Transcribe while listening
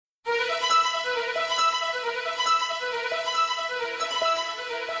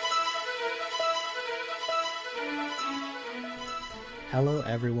Hello,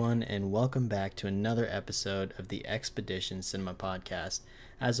 everyone, and welcome back to another episode of the Expedition Cinema Podcast.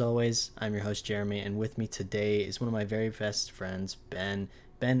 As always, I'm your host, Jeremy, and with me today is one of my very best friends, Ben.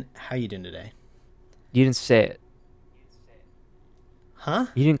 Ben, how are you doing today? You didn't say it. Huh?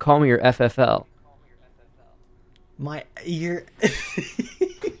 You didn't call me your FFL. Your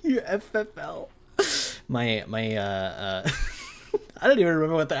FFL. I don't even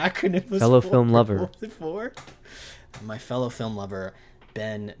remember what the acronym was Fellow for. film lover. What was it for? My fellow film lover,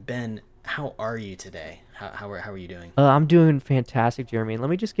 Ben. Ben, how are you today? How are you doing? I'm doing fantastic, Jeremy. And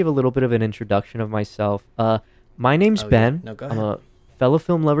let me just give a little bit of an introduction of myself. My name's Ben. Yeah. No, go ahead. I'm a fellow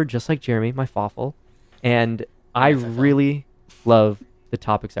film lover, just like Jeremy, my fawful. And I FFL. really love the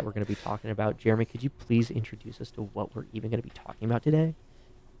topics that we're going to be talking about. Jeremy, could you please introduce us to what we're even going to be talking about today?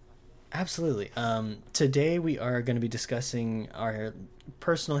 Absolutely. Today we are going to be discussing our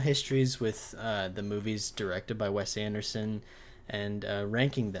personal histories with the movies directed by Wes Anderson and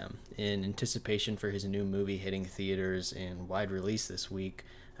ranking them in anticipation for his new movie hitting theaters in wide release this week,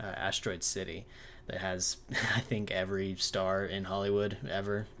 Asteroid City, that has, I think, every star in Hollywood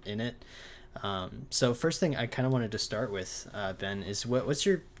ever in it. So first thing I kind of wanted to start with, Ben, is what's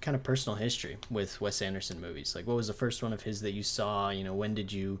your kind of personal history with Wes Anderson movies? Like, what was the first one of his that you saw? You know, when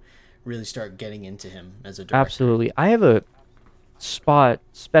did you really start getting into him as a director? Absolutely. I have a spot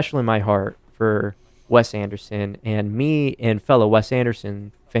special in my heart for Wes Anderson, and me and fellow Wes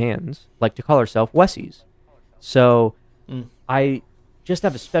Anderson fans like to call ourselves Wessies. So I just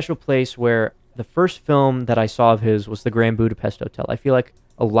have a special place where the first film that I saw of his was the Grand Budapest Hotel. I feel like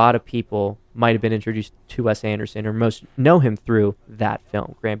a lot of people might have been introduced to Wes Anderson or most know him through that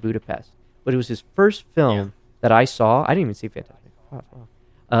film, Grand Budapest. But it was his first film that I saw. I didn't even see Fantastic.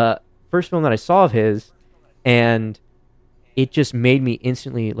 Wow. First film that I saw of his, and it just made me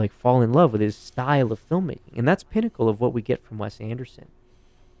instantly like fall in love with his style of filmmaking, and that's pinnacle of what we get from Wes Anderson,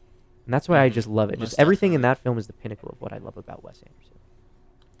 and that's why I just love it. Most Just everything in definitely. that film is the pinnacle of what I love about Wes Anderson.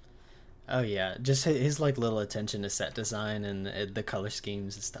 Oh yeah, just his like little attention to set design and the color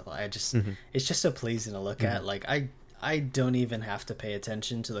schemes and stuff. It's just so pleasing to look at. Like I don't even have to pay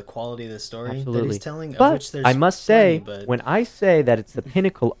attention to the quality of the story that Absolutely. he's telling. But of which there's I must say, plenty, but when I say that it's the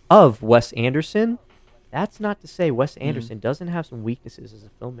pinnacle of Wes Anderson, that's not to say Wes Anderson doesn't have some weaknesses as a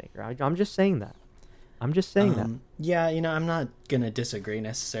filmmaker. I'm just saying that. Yeah, you know, I'm not gonna disagree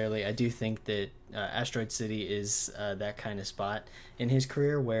necessarily. I do think that Asteroid City is that kind of spot in his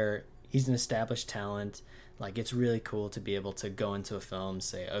career where he's an established talent. Like, it's really cool to be able to go into a film,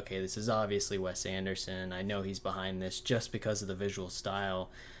 say, okay, this is obviously Wes Anderson. I know he's behind this just because of the visual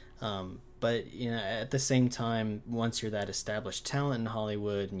style. But, you know, at the same time, once you're that established talent in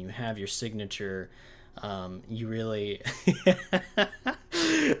Hollywood and you have your signature, you really... I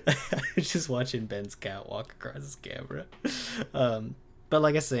was just watching Ben's cat walk across his camera. But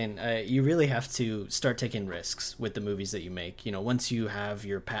like I was saying, you really have to start taking risks with the movies that you make. You know, once you have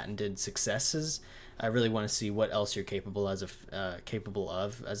your patented successes, I really want to see what else you're capable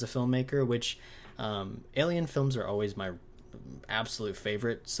of as a filmmaker. Which alien films are always my absolute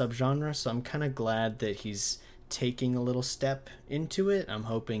favorite subgenre. So I'm kind of glad that he's taking a little step into it. I'm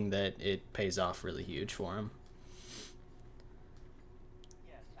hoping that it pays off really huge for him.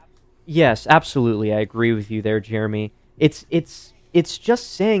 Yes, absolutely. I agree with you there, Jeremy. It's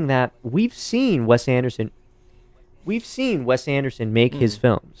just saying that we've seen Wes Anderson make his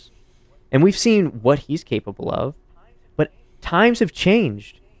films. And we've seen what he's capable of. But times have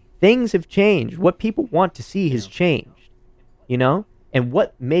changed. Things have changed. What people want to see has changed. You know? And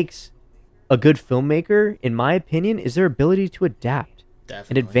what makes a good filmmaker, in my opinion, is their ability to adapt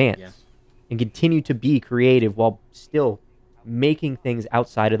and advance and continue to be creative while still making things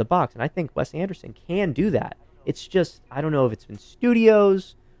outside of the box. And I think Wes Anderson can do that. It's just, I don't know if it's been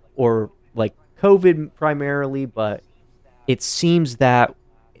studios or like COVID primarily, but it seems that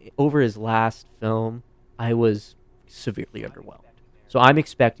over his last film, I was severely underwhelmed. So I'm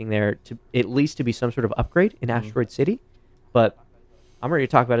expecting there to at least to be some sort of upgrade in Asteroid City, but I'm ready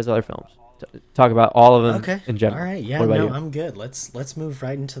to talk about his other films. Talk about all of them in general. All right. Yeah, What about no, you? I'm good. Let's move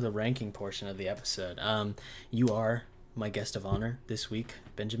right into the ranking portion of the episode. You are my guest of honor this week,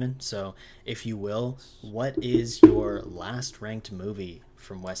 Benjamin. So, if you will, what is your last ranked movie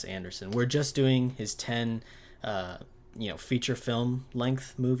from Wes Anderson? We're just doing his 10 feature film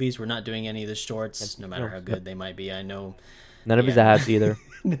length movies. We're not doing any of the shorts, no matter how good they might be. I know None of his ads either.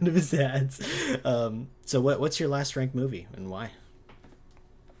 none of his ads. So what's your last ranked movie and why?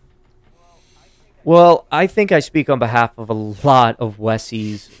 Well, I think I speak on behalf of a lot of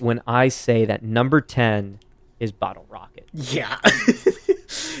Wessies when I say that number 10 is Bottle Rocket. Yeah.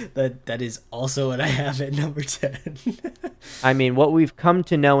 That is also what I have at number 10. I mean, what we've come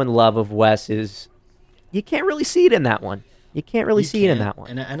to know and love of Wes is you can't really see it in that one. You can't really see it in that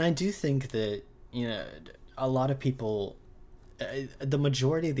one. And I do think that, a lot of people, the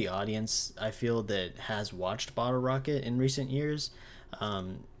majority of the audience, I feel, that has watched Bottle Rocket in recent years,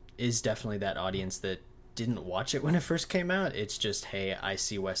 is definitely that audience that didn't watch it when it first came out. It's just, hey, I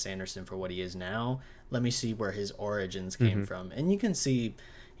see Wes Anderson for what he is now. Let me see where his origins came from. And you can see,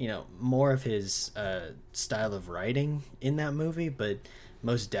 more of his style of writing in that movie, but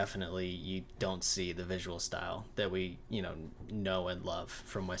most definitely you don't see the visual style that we, know and love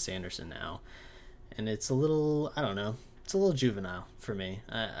from Wes Anderson now. And it's a little, I don't know, it's a little juvenile for me.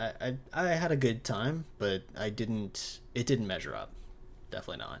 I had a good time, but it didn't measure up.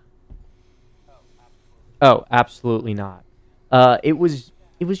 Definitely not. Oh, absolutely not. It was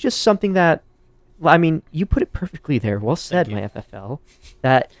just something that, I mean, you put it perfectly there. Well said, my FFL.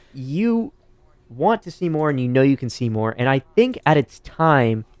 That you want to see more and you can see more. And I think at its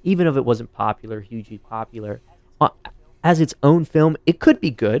time, even if it wasn't hugely popular, as its own film, it could be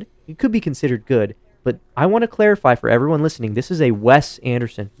good. It could be considered good. But I want to clarify for everyone listening, this is a Wes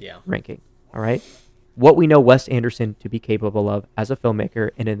Anderson ranking. All right? What we know Wes Anderson to be capable of as a filmmaker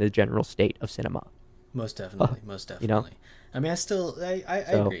and in the general state of cinema. Most definitely. I mean, I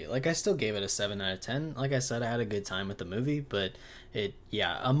agree. Like, I still gave it a 7 out of 10. Like I said, I had a good time with the movie, but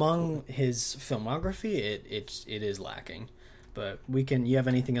among his filmography, it is lacking. But you have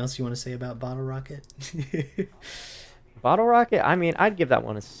anything else you want to say about Bottle Rocket? Bottle Rocket, I mean, I'd give that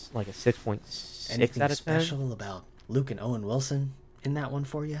one a 6.6 anything out of 10. Special about Luke and Owen Wilson in that one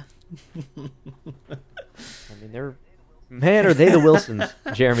for you? I mean, are they the Wilsons,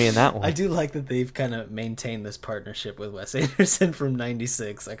 Jeremy, in that one? I do like that they've kind of maintained this partnership with Wes Anderson from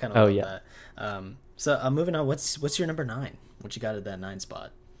 '96. I kind of love that. So moving on, what's your number 9? What you got at that 9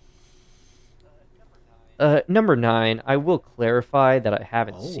 spot? Number 9, I will clarify that I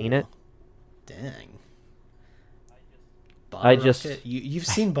haven't seen it. Dang. You've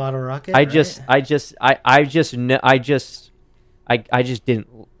seen Bottle Rocket? I just didn't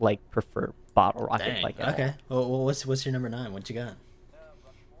prefer Bottle Rocket. Dang, okay. Well, what's your number 9? What you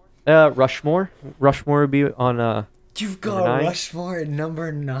got? Rushmore. Rushmore would be on. You've got Rushmore at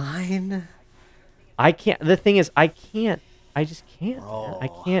number 9. I can't. The thing is, I can't. I just can't. Bro. I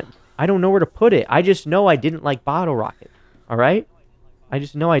can't. I don't know where to put it. I just know I didn't like Bottle Rocket. All right. I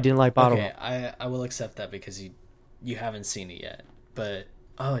just know I didn't like Bottle Rocket. I will accept that because you haven't seen it yet. But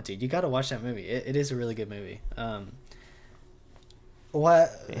dude, you got to watch that movie. It is a really good movie.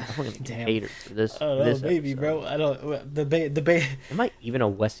 What? Man, I'm gonna be a hater for this. I don't know, maybe, bro. I don't. The Am I even a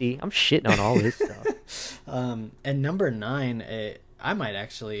Wessie? I'm shitting on all this stuff. And number 9, I might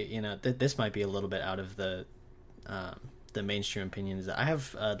actually, this might be a little bit out of the mainstream opinions. I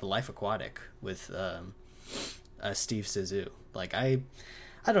have The Life Aquatic with Steve Zissou. Like, I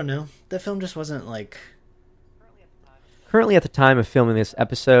don't know. The film just wasn't like. Currently, at the time of filming this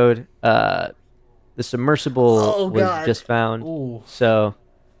episode, the submersible was just found. Ooh. So,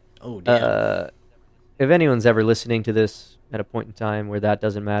 damn. If anyone's ever listening to this at a point in time where that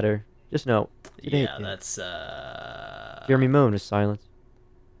doesn't matter, just know. That's Jeremy Moan is silent.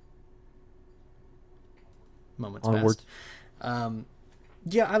 Moments passed.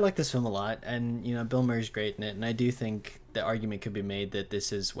 I like this film a lot, and Bill Murray's great in it, and I do think the argument could be made that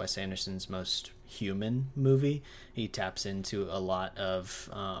this is Wes Anderson's most human movie. He taps into a lot of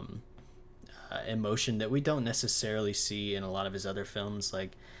emotion that we don't necessarily see in a lot of his other films.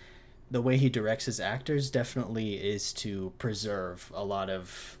 Like, the way he directs his actors definitely is to preserve a lot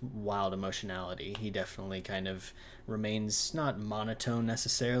of wild emotionality. He definitely kind of remains not monotone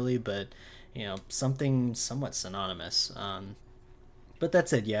necessarily, but something somewhat synonymous. But that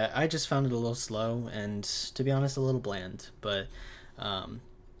said, I just found it a little slow and, to be honest, a little bland. But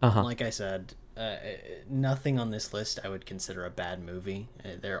like I said, nothing on this list I would consider a bad movie.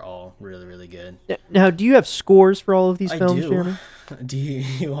 They're all really, really good. Now, do you have scores for all of these films, Jeremy? Do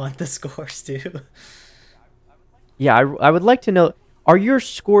you want the scores too? Yeah, I would like to know, are your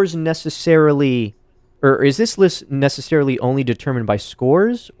scores necessarily, or is this list necessarily only determined by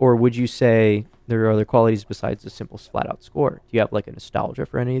scores, or would you say there are other qualities besides the simple flat-out score? Do you have like a nostalgia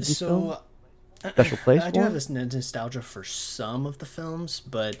for any of these films? Special place? I do have this nostalgia for some of the films,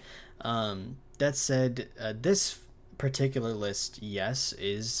 but that said, this particular list, yes,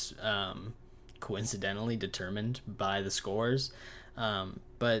 is coincidentally determined by the scores.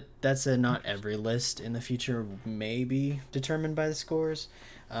 But that said, not every list in the future may be determined by the scores.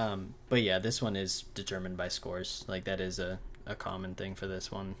 But yeah, this one is determined by scores. Like, that is a a common thing for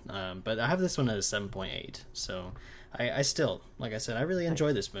this one. But I have this one at a 7.8. So I still, like I said, I really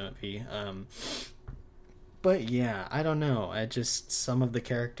enjoy this movie. But yeah, I don't know. Some of the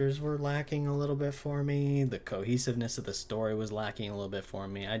characters were lacking a little bit for me. The cohesiveness of the story was lacking a little bit for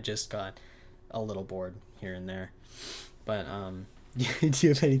me. I just got a little bored here and there. But do you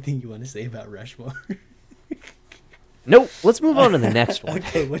have anything you want to say about Rushmore? Nope. Let's move on to the next one.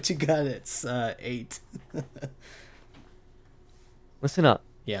 Okay, what you got? It's 8. Listen up.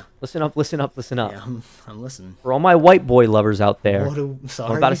 Yeah. Listen up. Yeah, I'm listening. For all my white boy lovers out there,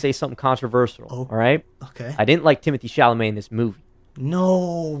 Sorry? I'm about to say something controversial. Oh, all right? Okay. I didn't like Timothée Chalamet in this movie.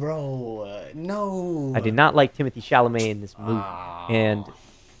 No, bro. No. I did not like Timothée Chalamet in this movie. And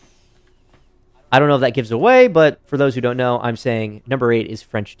I don't know if that gives away, but for those who don't know, I'm saying number 8 is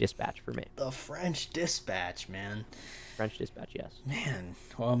French Dispatch for me. The French Dispatch, man. French Dispatch, yes. Man.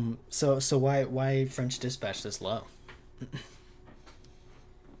 So why French Dispatch this low?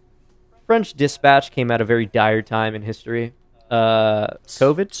 French Dispatch came at a very dire time in history.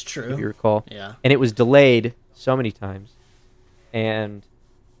 COVID, it's true. If you recall. Yeah. And it was delayed so many times. And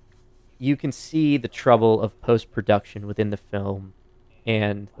you can see the trouble of post-production within the film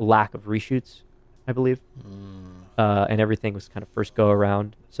and lack of reshoots, I believe. And everything was kind of first go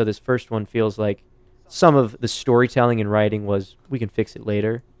around. So this first one feels like some of the storytelling and writing was, we can fix it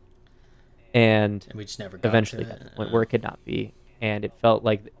later. And we just never got eventually to it. got to the point where it could not be. And it felt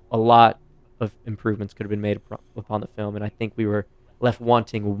like a lot of improvements could have been made upon the film, and I think we were left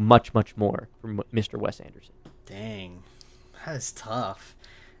wanting much, much more from Mr. Wes Anderson. Dang, that is tough.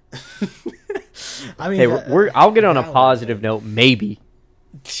 I mean, hey, I'll get on a positive note, maybe.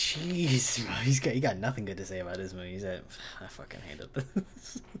 Jeez, bro, he got nothing good to say about his movie. I fucking hated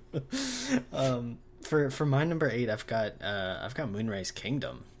this. For my number 8, I've got Moonrise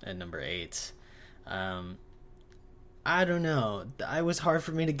Kingdom at number 8. I don't know. It was hard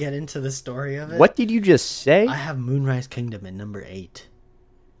for me to get into the story of it. What did you just say? I have Moonrise Kingdom at number 8.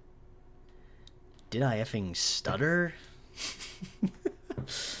 Did I effing stutter?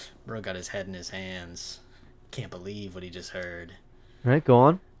 Bro got his head in his hands. Can't believe what he just heard. All right, go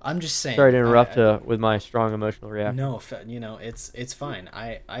on. I'm just saying. Sorry to interrupt with my strong emotional reaction. No, it's fine.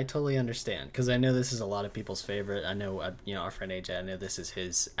 I totally understand, because I know this is a lot of people's favorite. I know, our friend AJ, I know this is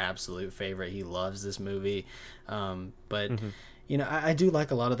his absolute favorite. He loves this movie. But, I do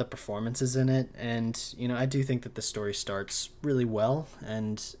like a lot of the performances in it, and, I do think that the story starts really well,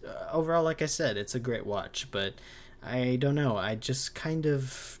 and overall, like I said, it's a great watch, but I don't know. I just kind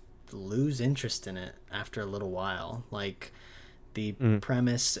of lose interest in it after a little while. Like, the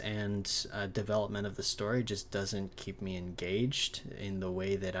premise and development of the story just doesn't keep me engaged in the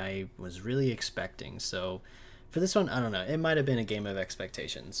way that I was really expecting. So for this one, I don't know. It might have been a game of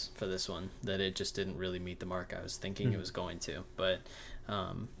expectations for this one, that it just didn't really meet the mark I was thinking it was going to. But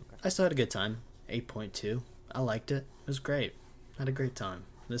I still had a good time. 8.2. I liked it. It was great. I had a great time.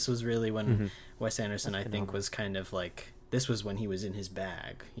 This was really when Wes Anderson, I think, was kind of like, this was when he was in his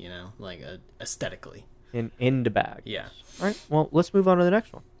bag, like aesthetically. In the bag. Yeah. All right. Well, let's move on to the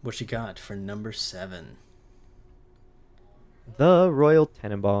next one. What you got for number 7? The Royal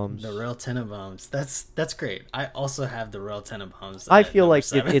Tenenbaums. The Royal Tenenbaums. That's great. I also have the Royal Tenenbaums. I feel like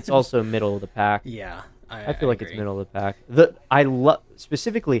it's also middle of the pack. Yeah. I feel like it's middle of the pack. I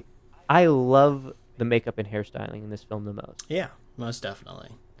love the makeup and hairstyling in this film the most. Yeah, most definitely.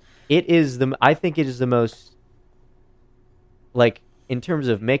 I think it is the most, like, in terms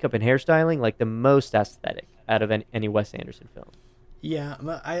of makeup and hairstyling, like the most aesthetic out of any Wes Anderson film. Yeah,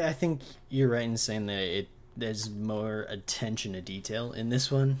 I think you're right in saying that there's more attention to detail in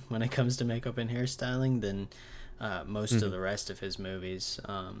this one when it comes to makeup and hairstyling than most of the rest of his movies.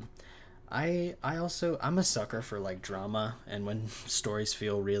 I'm a sucker for like drama, and when stories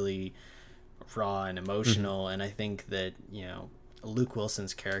feel really raw and emotional, and I think that Luke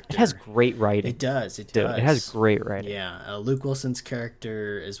Wilson's character, it has great writing. It does. It has great writing. Yeah, Luke Wilson's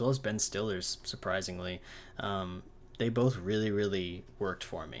character, as well as Ben Stiller's, surprisingly, they both really, really worked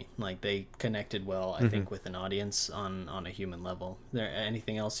for me. Like, they connected well, I think, with an audience on a human level. There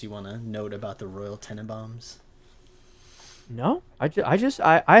anything else you want to note about the Royal Tenenbaums? No,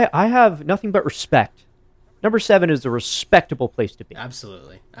 I have nothing but respect. Number 7 is a respectable place to be.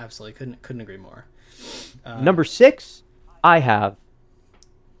 Absolutely. Couldn't agree more. Number 6. I have.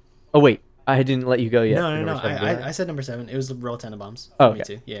 Oh wait, I didn't let you go yet. No. I said number 7. It was the Royal Tenenbaums. Oh, okay. Me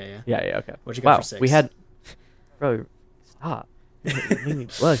too. Yeah. Okay. What you got for 6? We had. Bro, stop. It made me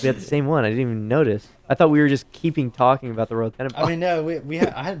blush. We had the same one. I didn't even notice. I thought we were just keeping talking about the Royal Tenenbaums. I mean, no,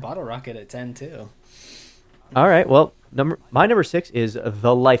 I had Bottle Rocket at 10 too. All right. Well, my number 6 is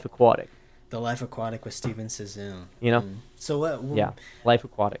The Life Aquatic. The Life Aquatic with Steven Sassoon. So what? Yeah, Life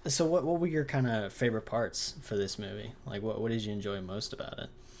Aquatic. So what were your kind of favorite parts for this movie? Like, what did you enjoy most about it?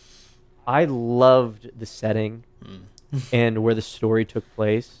 I loved the setting and where the story took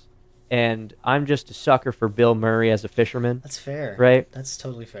place. And I'm just a sucker for Bill Murray as a fisherman. That's fair. Right? That's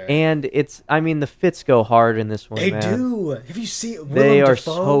totally fair. And the fits go hard in this one, They man. do. Have you seen Willem They Dafoe? are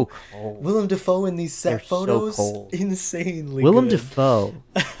so cold. Willem Dafoe in these set photos? So cold. Insanely Willem good. Dafoe.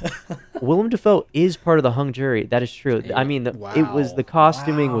 Willem Dafoe is part of the hung jury. That is true. I mean, the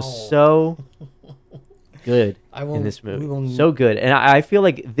costuming was so good in this movie. So good. And I feel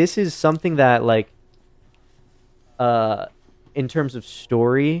like this is something that, like, in terms of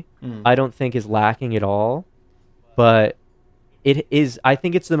story, I don't think is lacking at all. But it is. I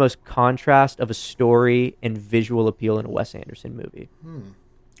think it's the most contrast of a story and visual appeal in a Wes Anderson movie.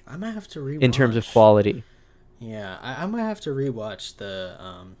 I might have to rewatch. In terms of quality. Yeah, I might have to rewatch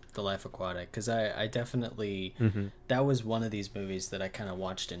the Life Aquatic, because I definitely that was one of these movies that I kind of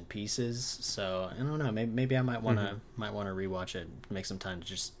watched in pieces. So I don't know, maybe I might want to rewatch it, make some time to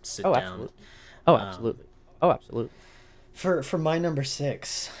just sit down. Absolutely. Oh, absolutely. For my number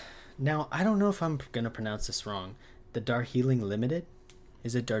 6, now I don't know if I'm gonna pronounce this wrong. The Darjeeling Limited,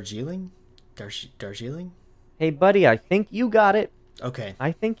 is it Darjeeling? Darjeeling? Hey, buddy, I think you got it. Okay.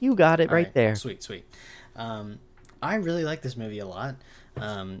 I think you got it right there. Sweet. I really like this movie a lot.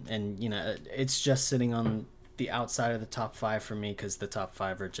 And, you know, it's just sitting on the outside of the top 5 for me, because the top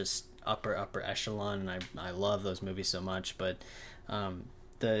 5 are just upper echelon, and I love those movies so much. But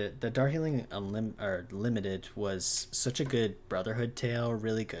the Darjeeling Limited was such a good brotherhood tale,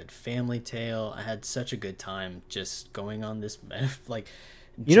 really good family tale. I had such a good time just going on this, like...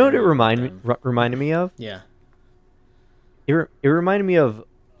 You know what it reminded me of? Yeah. It reminded me of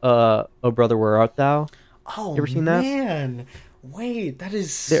Oh Brother, Where Art Thou? Oh, you ever seen that? Man. Wait, that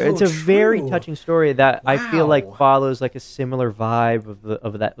is so It's a true. very touching story that Wow. I feel like follows like a similar vibe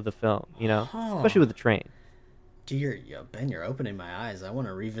of the film, you know? Especially with the train. Ben, you're opening my eyes. I want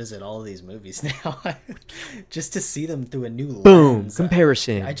to revisit all of these movies now, just to see them through a new lens. Boom,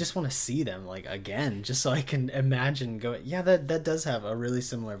 comparison. I just want to see them like again, just so I can imagine going. Yeah, that does have a really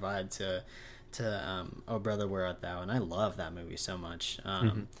similar vibe to Oh Brother, Where Art Thou, and I love that movie so much.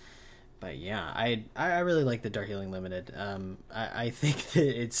 But yeah, I really like the Darjeeling Limited. I think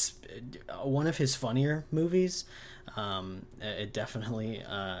that it's one of his funnier movies. It definitely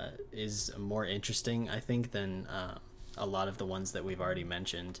is more interesting, I think, than a lot of the ones that we've already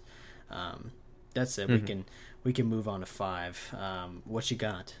mentioned. That's it. We can move on to 5. What you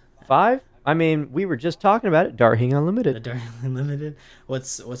got? 5? I mean, we were just talking about it. Darjeeling Unlimited. The Darjeeling Limited.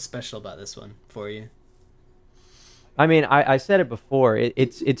 What's special about this one for you? I mean, I said it before.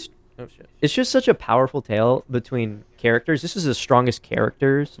 It's just such a powerful tale between characters. This is the strongest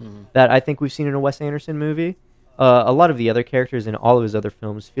characters that I think we've seen in a Wes Anderson movie. A lot of the other characters in all of his other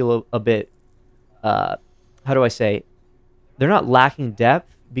films feel a bit, how do I say, they're not lacking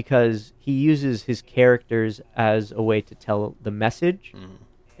depth, because he uses his characters as a way to tell the message,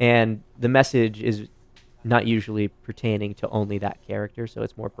 and the message is not usually pertaining to only that character, so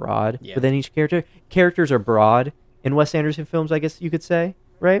it's more broad within each character. Characters are broad in Wes Anderson films, I guess you could say,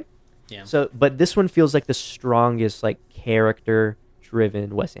 right? Yeah. So, but this one feels like the strongest, like,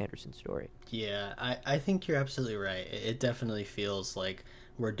 character-driven Wes Anderson story. Yeah, I think you're absolutely right. It definitely feels like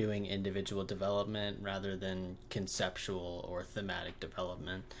we're doing individual development rather than conceptual or thematic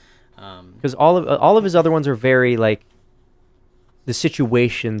development. Because all of his other ones are very, like, the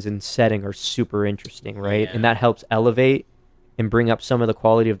situations and setting are super interesting, right? Yeah. And that helps elevate and bring up some of the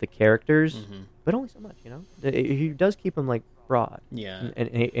quality of the characters, but only so much, you know? He does keep them, like, broad. Yeah. And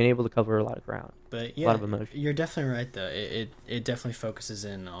able to cover a lot of ground. But yeah, a lot of emotion. You're definitely right, though. It definitely focuses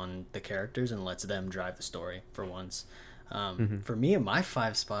in on the characters and lets them drive the story for once. For me, in my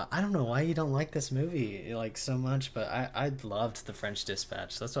 5 spot, I don't know why you don't like this movie like so much, but I loved The French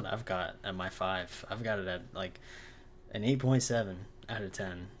Dispatch. That's what I've got at my 5. I've got it at like an 8.7 out of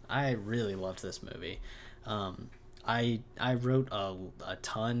 10. I really loved this movie. I wrote a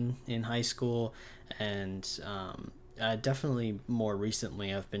ton in high school, and definitely more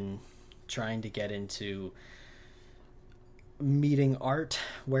recently I've been trying to get into meeting art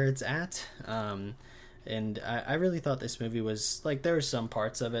where it's at. And I really thought this movie was, like, there were some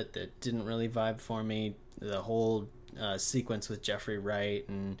parts of it that didn't really vibe for me. The whole sequence with Jeffrey Wright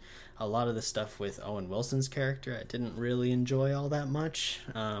and a lot of the stuff with Owen Wilson's character I didn't really enjoy all that much.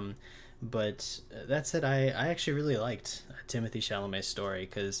 But that said, I actually really liked Timothée Chalamet's story,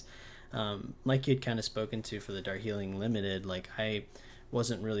 because like you'd kind of spoken to for the Darjeeling Limited, like, I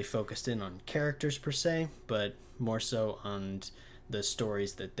wasn't really focused in on characters per se, but more so on the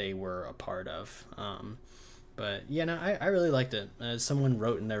stories that they were a part of. But yeah, no, I really liked it. Someone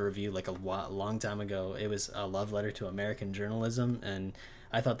wrote in their review like a long time ago, it was a love letter to American journalism, and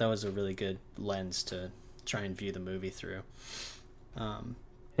I thought that was a really good lens to try and view the movie through.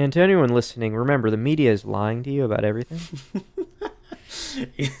 And to anyone listening, remember, the media is lying to you about everything.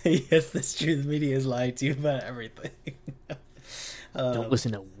 Yes, that's true. The media is lying to you about everything. Don't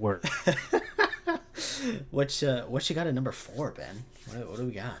listen to a word. What you got at number 4, Ben? What do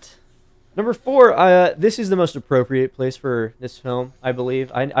we got? Number 4, this is the most appropriate place for this film, I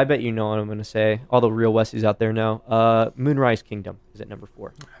believe. I bet you know what I'm going to say. All the real Westies out there know. Moonrise Kingdom is at number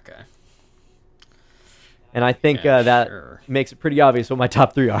 4. Okay. And I think that makes it pretty obvious what my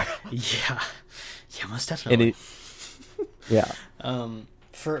top 3 are. Yeah, most definitely. Yeah.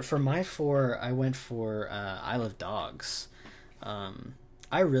 For my 4, I went for Isle of Dogs.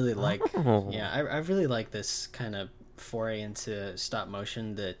 I really like. I really like this kind of foray into stop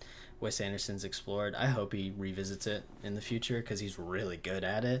motion that Wes Anderson's explored. I hope he revisits it in the future because he's really good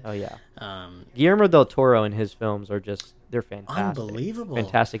at it. Oh yeah. Guillermo del Toro and his films are they're fantastic. Unbelievable.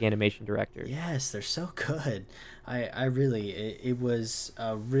 Fantastic animation directors. Yes, they're so good. I really, it was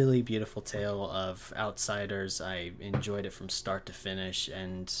a really beautiful tale of outsiders. I enjoyed it from start to finish,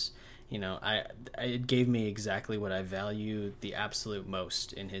 and it gave me exactly what I value the absolute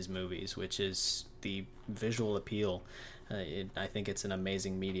most in his movies, which is the visual appeal. I think it's an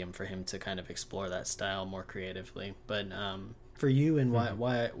amazing medium for him to kind of explore that style more creatively. But for you, and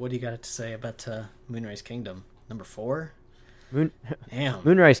what do you got to say about Moonrise Kingdom, number 4?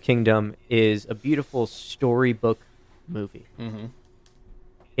 Moonrise Kingdom is a beautiful storybook movie. Mm-hmm.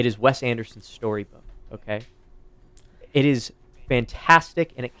 It is Wes Anderson's storybook. Okay, it is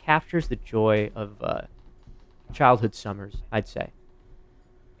fantastic, and it captures the joy of childhood summers, I'd say,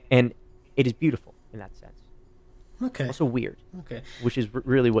 and it is beautiful in that sense. Okay. Also weird. Okay. Which is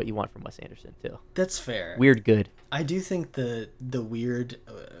really what you want from Wes Anderson too. That's fair. Weird good. I do think the weird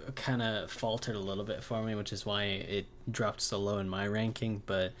kind of faltered a little bit for me, which is why it dropped so low in my ranking.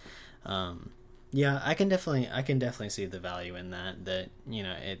 But yeah, I can definitely see the value in that. That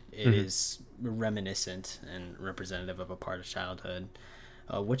it is reminiscent and representative of a part of childhood.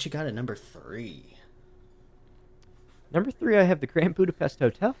 What you got at number 3? Number 3, I have the Grand Budapest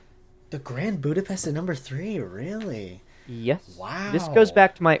Hotel. The Grand Budapest at number 3, really? Yes. Wow. This goes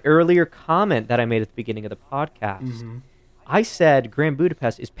back to my earlier comment that I made at the beginning of the podcast. Mm-hmm. I said Grand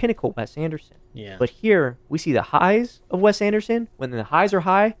Budapest is pinnacle Wes Anderson. Yeah. But here we see the highs of Wes Anderson. When the highs are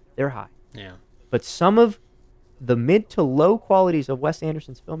high, they're high. Yeah. But some of the mid to low qualities of Wes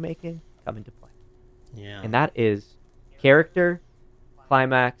Anderson's filmmaking come into play. Yeah. And that is character,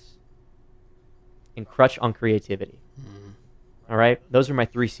 climax, and crutch on creativity. All right? Those are my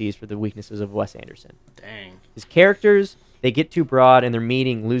 3 C's for the weaknesses of Wes Anderson. Dang. His characters, they get too broad, and their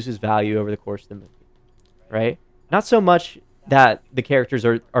meaning loses value over the course of the movie. Right? Not so much that the characters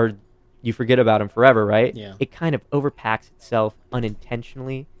are you forget about them forever, right? Yeah. It kind of overpacks itself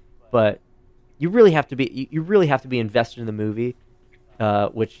unintentionally, but you really have to be invested in the movie,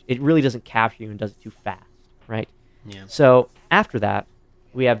 which it really doesn't capture you and does it too fast, right? Yeah. So after that,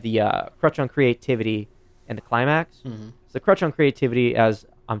 we have the crutch on creativity and the climax. Mm-hmm. So the crutch on creativity, as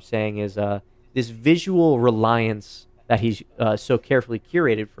I'm saying, is this visual reliance that he's so carefully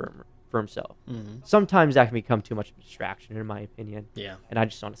curated for himself. Mm-hmm. Sometimes that can become too much of a distraction, in my opinion. Yeah. And I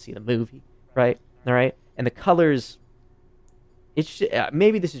just want to see the movie, right? All right. And the colors,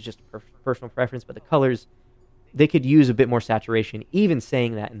 maybe this is just a personal preference, but the colors, they could use a bit more saturation, even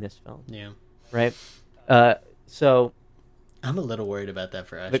saying that in this film. Yeah. Right? So I'm a little worried about that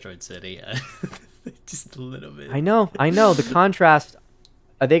for Asteroid City. Just a little bit. I know. The contrast,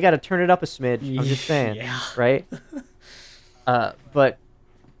 they got to turn it up a smidge. I'm just saying. Yeah. Right? But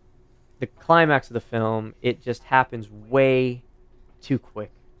the climax of the film, it just happens way too quick,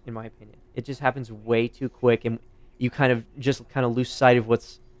 in my opinion. It just happens way too quick, and you kind of lose sight of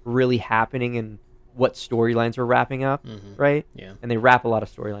what's really happening and what storylines are wrapping up, right? Yeah. And they wrap a lot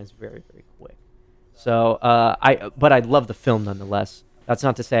of storylines very, very quick. So, but I love the film nonetheless. That's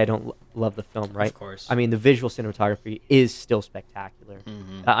not to say I don't love the film, right? Of course. I mean, the visual cinematography is still spectacular.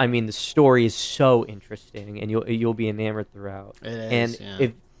 Mm-hmm. I mean, the story is so interesting, and you'll be enamored throughout. It is, and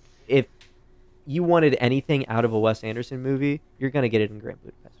yeah. if you wanted anything out of a Wes Anderson movie, you're gonna get it in Grand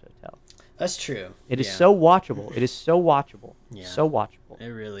Budapest Hotel. That's true. It is so watchable. It is so watchable. Yeah. So watchable. It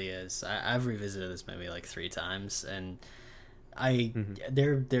really is. I've revisited this movie like 3 times, and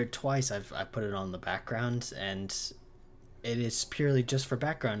there twice I've put it on the background, and it is purely just for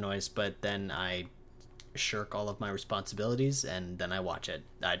background noise, but then I shirk all of my responsibilities and then I watch it.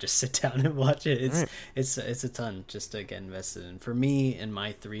 I just sit down and watch it. It's a ton just to get invested in. For me, in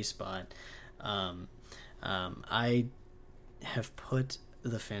my 3 spot, I have put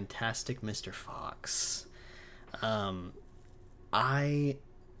the Fantastic Mr. Fox. I,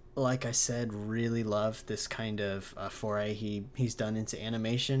 like I said, really love this kind of foray he's done into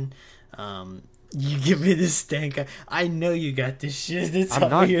animation. You give me this stank eye. I know you got this shit. I'm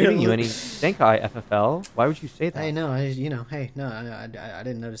not giving you any stank eye, FFL. Why would you say that? I know. I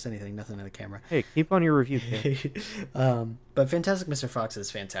didn't notice anything. Nothing in the camera. Hey, keep on your review, kid. But Fantastic Mr. Fox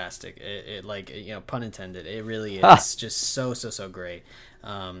is fantastic. It like, pun intended. It really is just so great.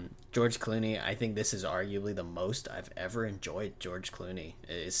 George Clooney, I think this is arguably the most I've ever enjoyed George Clooney.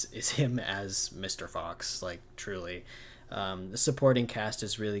 Is him as Mr. Fox, like, truly. The supporting cast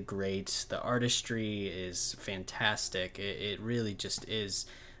is really great. The artistry is fantastic. It really just is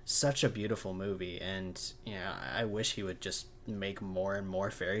such a beautiful movie. And I wish he would just make more and more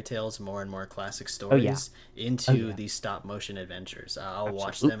fairy tales, more and more classic stories into these stop motion adventures. I'll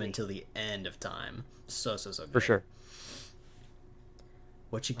watch them until the end of time. So good. For sure.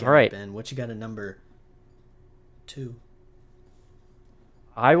 What you got, Ben? What you got at number 2?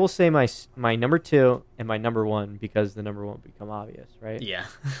 I will say my number 2 and my number 1 because the number 1 will become obvious, right? Yeah.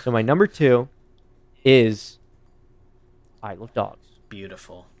 So my number 2 is Isle of Dogs.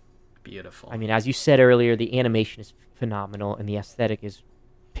 Beautiful. I mean, as you said earlier, the animation is phenomenal and the aesthetic is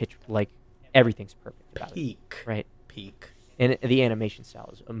everything's perfect about it. Right? Peak. And the animation style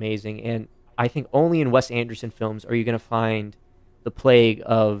is amazing. And I think only in Wes Anderson films are you going to find the plague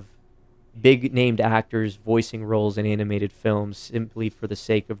of big named actors voicing roles in animated films simply for the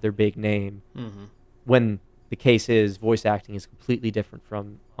sake of their big name, when the case is voice acting is completely different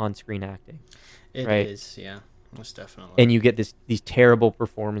from on-screen acting. It is, yeah, most definitely. And you get these terrible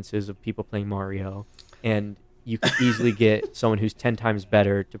performances of people playing Mario, and you could easily get someone who's 10 times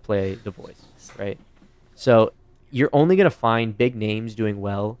better to play the voice, right? So you're only going to find big names doing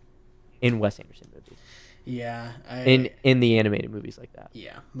well in Wes Anderson movies. Yeah, in the animated movies like that.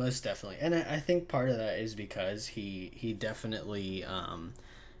 Yeah, most definitely, and I think part of that is because he definitely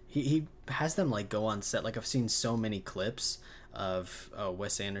he has them like go on set. Like I've seen so many clips of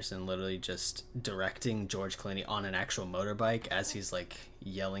Wes Anderson literally just directing George Clooney on an actual motorbike as he's like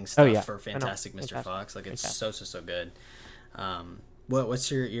yelling stuff for Fantastic Mr. Fox. Like it's so good.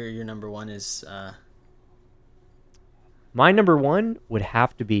 What's your number 1 is? My number 1 would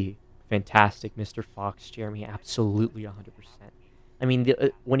have to be Fantastic Mr. Fox, Jeremy. Absolutely 100%. I mean,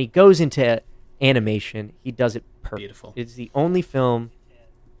 when he goes into animation, he does it perfect. Beautiful. It's the only film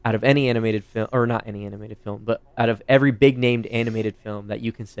out of any animated film, or not any animated film, but out of every big named animated film that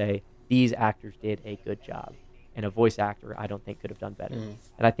you can say these actors did a good job. And a voice actor, I don't think, could have done better. And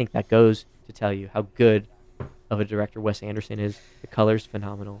I think that goes to tell you how good of a director Wes Anderson is. The color's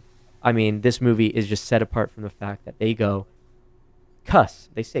phenomenal. I mean, this movie is just set apart from the fact that they go cuss.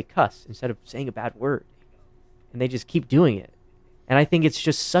 They say cuss instead of saying a bad word, and they just keep doing it. And I think it's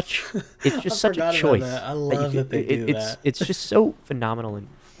just such a choice. I love that they do that. It's just so phenomenal, and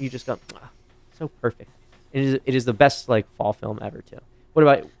you just go so perfect. It is the best fall film ever too. What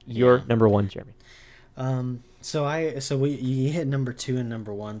about your number 1, Jeremy? You hit number 2 and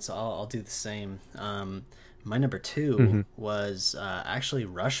number 1, so I'll do the same. My number 2 was actually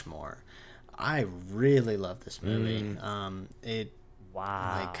Rushmore. I really love this movie.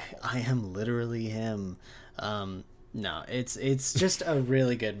 Wow. I am literally him. No, it's just a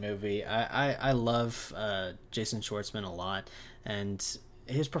really good movie. I love Jason Schwartzman a lot, and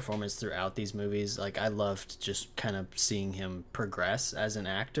his performance throughout these movies. I loved just kind of seeing him progress as an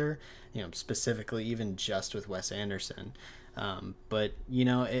actor, specifically even just with Wes Anderson. But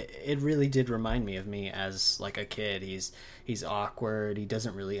it really did remind me of me as a kid. He's awkward. He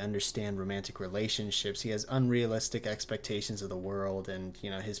doesn't really understand romantic relationships. He has unrealistic expectations of the world and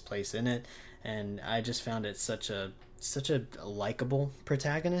his place in it. And I just found it such a likable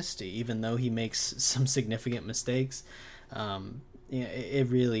protagonist, even though he makes some significant mistakes. It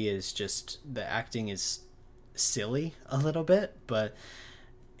really is just, the acting is silly a little bit, but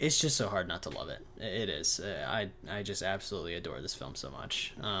it's just so hard not to love it. It is. I just absolutely adore this film so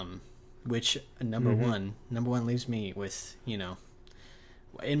much. Which number one leaves me with,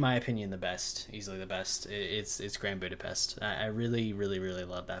 in my opinion, the best, easily the best. It's Grand Budapest. I really, really, really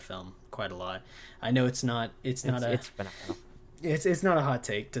love that film quite a lot. I know it's phenomenal. It's not a hot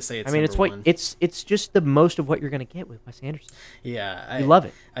take to say it's. I mean, one. It's just the most of what you're going to get with Wes Anderson. Yeah, you love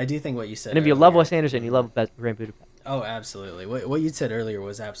it. I do think what you said. And if you love Wes Anderson, you love Grand Budapest. Oh, absolutely. What you said earlier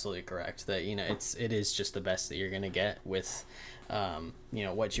was absolutely correct. That it is just the best that you're going to get with,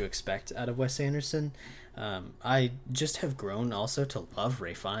 what you expect out of Wes Anderson. I just have grown also to love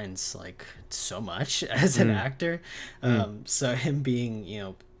Ralph Fiennes so much as an actor. So him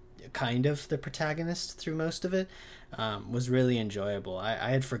being kind of the protagonist through most of it, was really enjoyable. I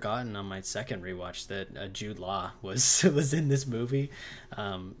had forgotten on my second rewatch that Jude Law was in this movie,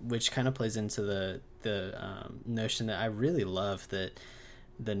 which kind of plays into the notion that I really love that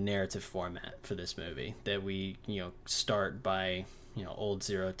the narrative format for this movie, that we start by old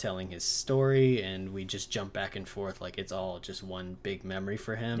Zero telling his story, and we just jump back and forth like it's all just one big memory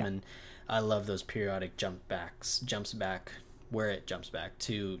for him. Yeah. And I love those periodic jumps back where it jumps back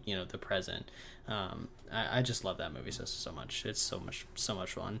to the present. I just love that movie so much. It's so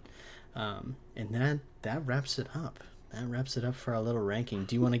much fun. And that wraps it up. That wraps it up for our little ranking.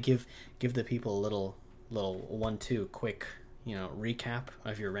 Do you want to give the people a little 1-2 quick recap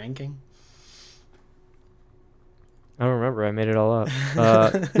of your ranking? I don't remember. I made it all up. No,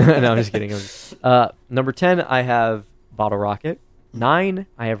 I'm just kidding. Number 10, I have Bottle Rocket. 9,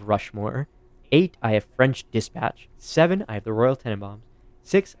 I have Rushmore. 8, I have French Dispatch. 7, I have The Royal Tenenbaums.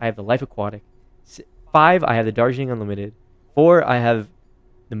 6, I have The Life Aquatic. 5, I have The Darjeeling Unlimited. 4, I have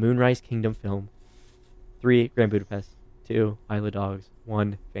The Moonrise Kingdom film. 3, Grand Budapest. 2, Isle of Dogs.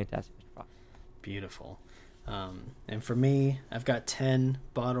 1, Fantastic Mr. Fox. Beautiful. And for me, I've got 10,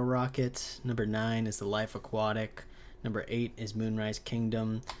 Bottle Rocket. Number 9 is The Life Aquatic. Number 8 is Moonrise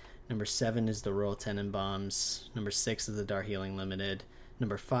Kingdom. Number 7 is The Royal Tenenbaums. Number 6 is The Darjeeling Limited.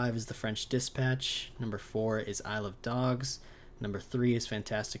 Number 5 is The French Dispatch. Number 4 is Isle of Dogs. Number 3 is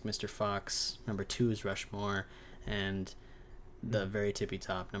Fantastic Mr. Fox. Number 2 is Rushmore. And the very tippy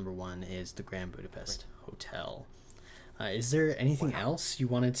top, number 1, is The Grand Budapest Hotel. Is there anything else you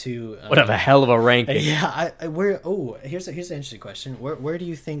wanted to... what a hell of a ranking. Yeah, here's an interesting question. Where do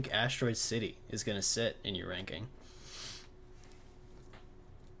you think Asteroid City is going to sit in your ranking?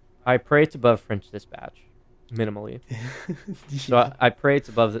 I pray it's above French Dispatch, minimally. Yeah. So I pray it's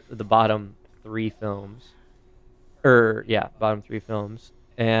above the bottom 3 films. Bottom 3 films.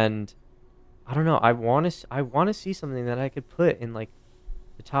 And I don't know. I want to see something that I could put in like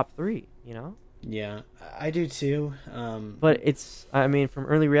the top 3. Yeah, I do too. But it's, from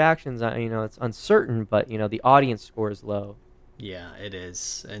early reactions, it's uncertain. But the audience score is low. Yeah, it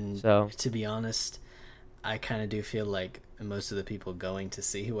is. And so, to be honest, I kind of do feel like most of the people going to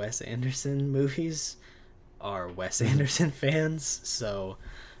see Wes Anderson movies are Wes Anderson fans. So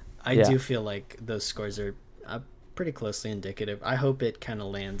I do feel like those scores are pretty closely indicative. I hope it kind of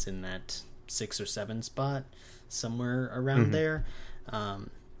lands in that 6 or 7 spot, somewhere around there.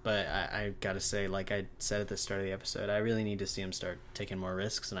 But I gotta say, like I said at the start of the episode, I really need to see him start taking more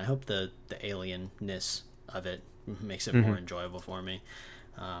risks, and I hope the alien-ness of it makes it more enjoyable for me.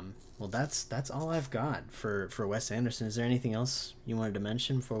 Well, that's all I've got for Wes Anderson. Is there anything else you wanted to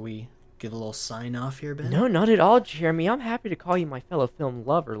mention before we give a little sign off here, Ben? No, not at all, Jeremy. I'm happy to call you my fellow film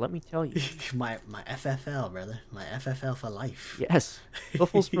lover. Let me tell you, my FFL, brother, my FFL for life. Yes,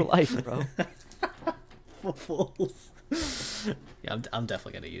 Fuffles for life, bro. Fuffles. Yeah, I'm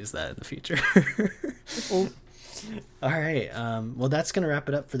definitely gonna use that in the future. All right. Well, that's gonna wrap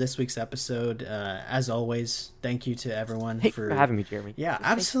it up for this week's episode. As always, thank you to everyone for having me, Jeremy. Yeah,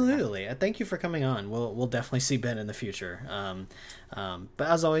 absolutely. Thank you for coming on. We'll definitely see Ben in the future. But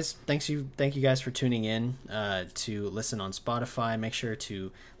as always, thank you guys for tuning in to listen on Spotify. Make sure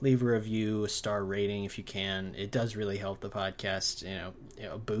to leave a review, a star rating if you can. It does really help the podcast,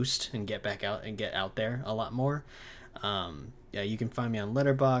 boost and get out there a lot more. Yeah, you can find me on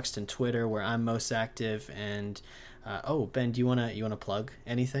Letterboxd and Twitter, where I'm most active. And Ben, do you wanna plug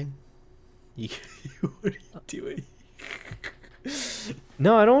anything? What are you doing?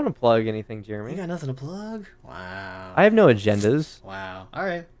 No, I don't want to plug anything, Jeremy. You got nothing to plug? Wow. I have no agendas. Wow. All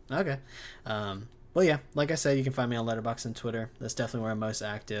right. Okay. Well, yeah, like I said, you can find me on Letterboxd and Twitter. That's definitely where I'm most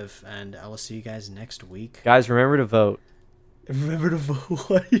active, and I will see you guys next week. Guys, remember to vote. Remember to vote.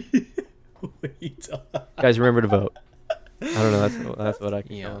 What are you talking? Guys, remember to vote. I don't know. That's what I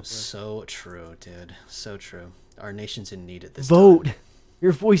can. Yeah, so true, dude. So true. Our nation's in need at this vote. time.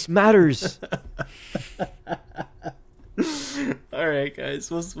 Your voice matters. All right, guys.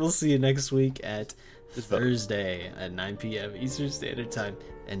 We'll see you next week at Thursday at 9 p.m. Eastern Standard Time.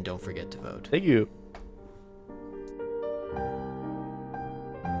 And don't forget to vote. Thank you.